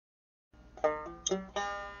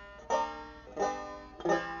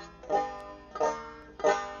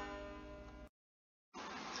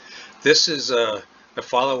This is a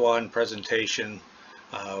follow-on presentation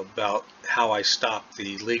about how I stopped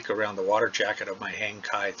the leak around the water jacket of my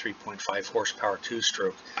Hangkai 3.5 horsepower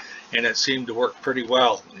two-stroke, and it seemed to work pretty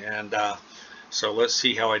well. And so let's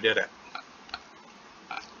see how I did it.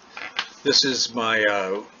 This is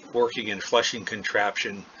my working and flushing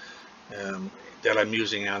contraption that I'm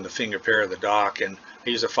using on the finger pair of the dock, and I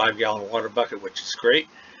use a 5-gallon water bucket, which is great.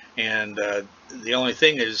 And the only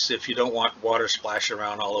thing is, if you don't want water splashing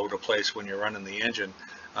around all over the place when you're running the engine,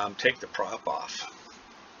 take the prop off.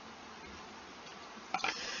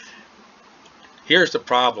 Here's the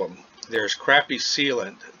problem. There's crappy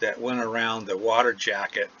sealant that went around the water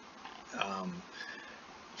jacket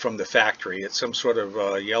from the factory. It's some sort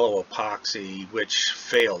of yellow epoxy which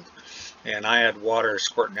failed, and I had water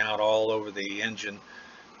squirting out all over the engine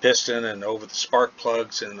piston and over the spark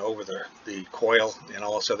plugs and over the coil and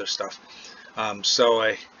all this other stuff. So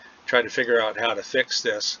I tried to figure out how to fix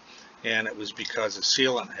this, and it was because the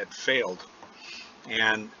sealant had failed.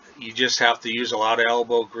 And you just have to use a lot of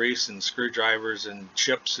elbow grease and screwdrivers and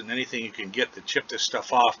chips and anything you can get to chip this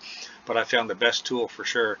stuff off. But I found the best tool for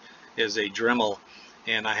sure is a Dremel,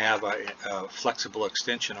 and I have a flexible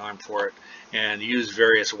extension arm for it, and use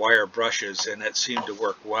various wire brushes, and it seemed to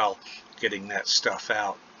work well getting that stuff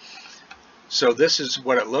out. So this is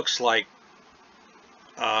what it looks like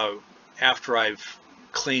after I've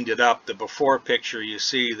cleaned it up. The before picture, you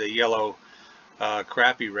see the yellow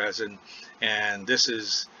crappy resin, and this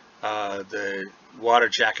is the water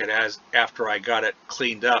jacket as after I got it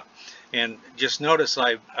cleaned up. And just notice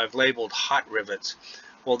I've labeled hot rivets.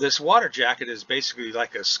 Well, this water jacket is basically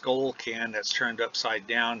like a skull can that's turned upside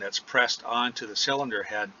down, that's pressed onto the cylinder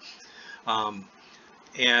head,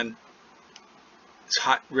 and it's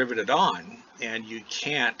hot riveted on, and you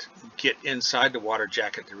can't get inside the water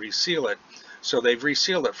jacket to reseal it. So they've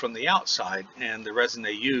resealed it from the outside, and the resin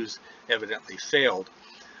they used evidently failed.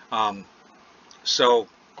 So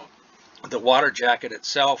the water jacket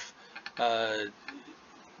itself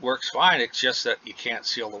works fine. It's just that you can't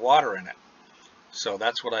seal the water in it. So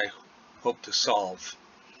that's what I hope to solve.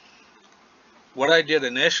 What I did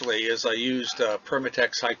initially is I used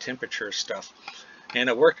Permatex high temperature stuff, and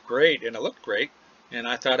it worked great, and it looked great, and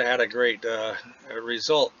I thought I had a great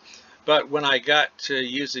result. But when I got to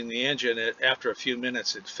using the engine, after a few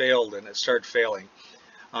minutes it failed, and it started failing.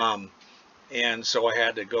 And so I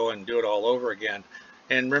had to go and do it all over again.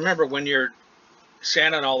 And remember, when you're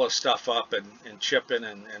sanding all this stuff up and chipping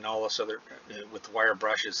and all this other with wire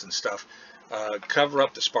brushes and stuff, cover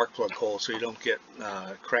up the spark plug hole so you don't get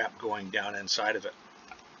crap going down inside of it.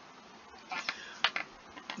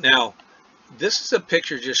 Now, this is a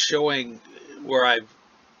picture just showing where I've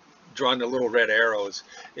drawn the little red arrows.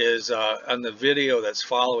 Is on the video that's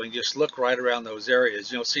following, just look right around those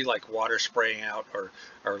areas. You'll see like water spraying out or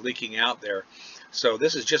leaking out there. So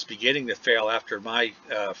this is just beginning to fail after my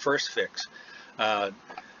first fix. So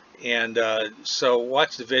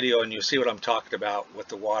watch the video and you'll see what I'm talking about with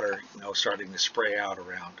the water, starting to spray out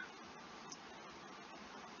around.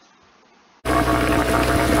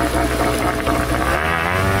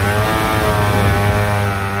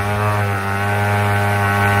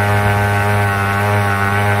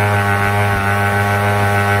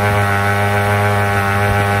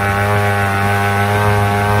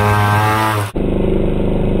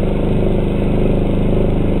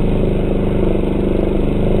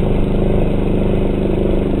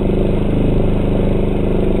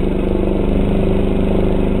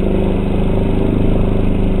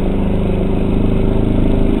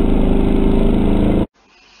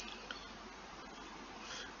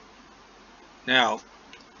 Now,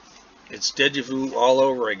 it's deja vu all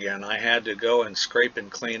over again. I had to go and scrape and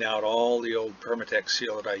clean out all the old Permatex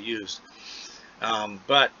seal that I used.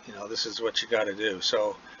 But, this is what you got to do.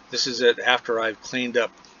 So this is it after I've cleaned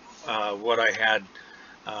up what I had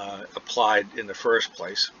applied in the first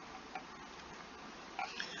place.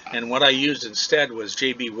 And what I used instead was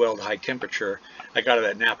JB Weld high temperature. I got it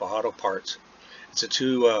at Napa Auto Parts. It's a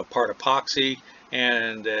 2-part epoxy,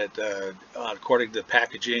 and according to the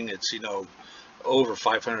packaging, it's over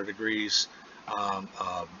 500 degrees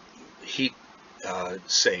heat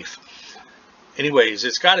safe. Anyways,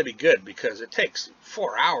 it's got to be good because it takes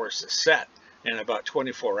 4 hours to set and about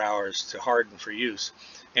 24 hours to harden for use,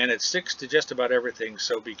 and it sticks to just about everything,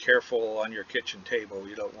 so be careful on your kitchen table.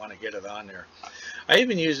 You don't want to get it on there. I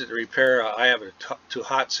even use it to repair I have a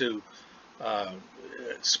Tohatsu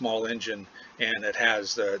small engine, and it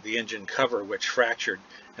has the engine cover which fractured,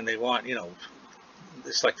 and they want,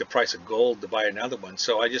 it's like the price of gold to buy another one.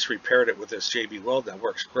 So I just repaired it with this JB Weld, and it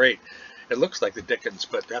works great. It looks like the dickens,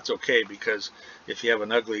 but that's okay, because if you have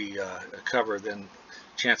an ugly cover, then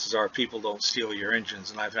chances are people don't steal your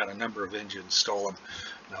engines, and I've had a number of engines stolen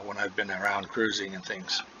when I've been around cruising and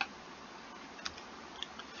things.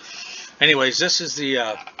 Anyways, this is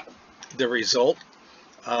the result.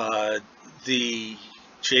 The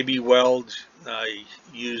JB Weld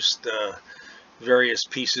used various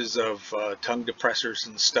pieces of tongue depressors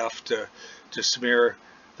and stuff to smear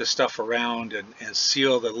the stuff around and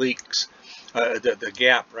seal the leaks, the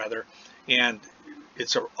gap rather, and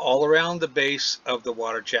it's all around the base of the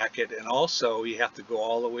water jacket, and also you have to go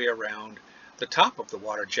all the way around the top of the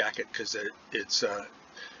water jacket because it's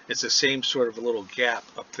the same sort of a little gap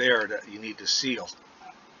up there that you need to seal.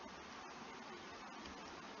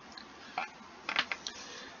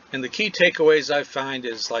 And the key takeaways I find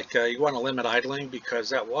is like you want to limit idling because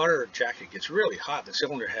that water jacket gets really hot. The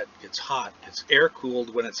cylinder head gets hot. It's air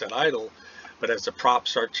cooled when it's at idle, but as the prop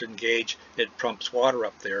starts to engage, it pumps water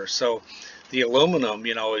up there. So the aluminum,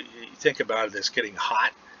 you know, you think about it as getting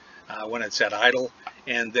hot when it's at idle,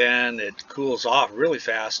 and then it cools off really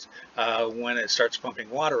fast when it starts pumping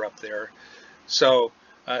water up there. So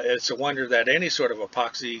it's a wonder that any sort of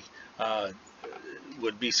epoxy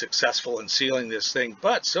would be successful in sealing this thing,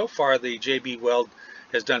 but so far the JB Weld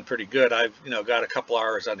has done pretty good. I've got a couple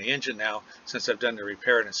hours on the engine now since I've done the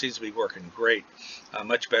repair, and it seems to be working great,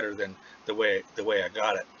 much better than the way I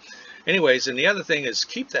got it. Anyways, and the other thing is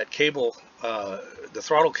keep that cable, the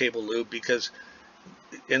throttle cable lube, because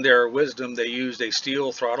in their wisdom they used a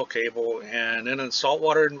steel throttle cable, and in a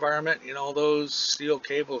saltwater environment, you know, those steel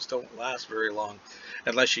cables don't last very long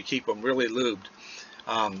unless you keep them really lubed.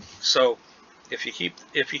 So if you keep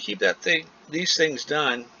these things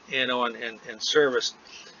done, you know, and serviced,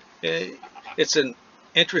 it's an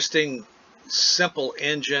interesting, simple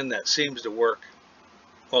engine that seems to work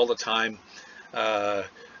all the time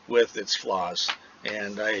with its flaws.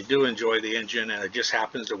 And I do enjoy the engine, and it just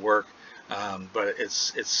happens to work. But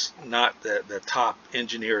it's not the top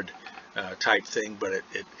engineered type thing, but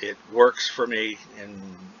it works for me in,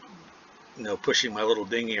 you know, pushing my little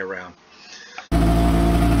dinghy around.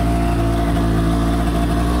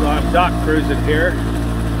 So I'm dock cruising here.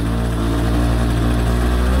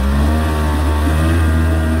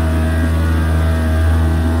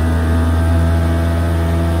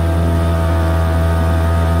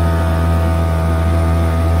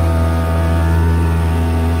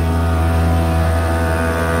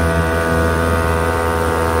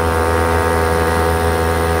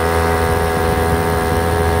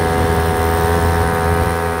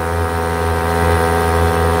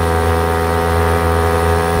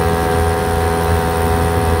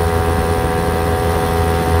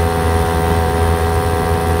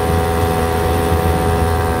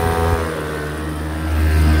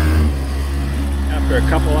 After a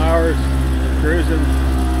couple hours cruising,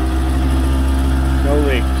 no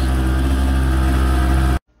leaks.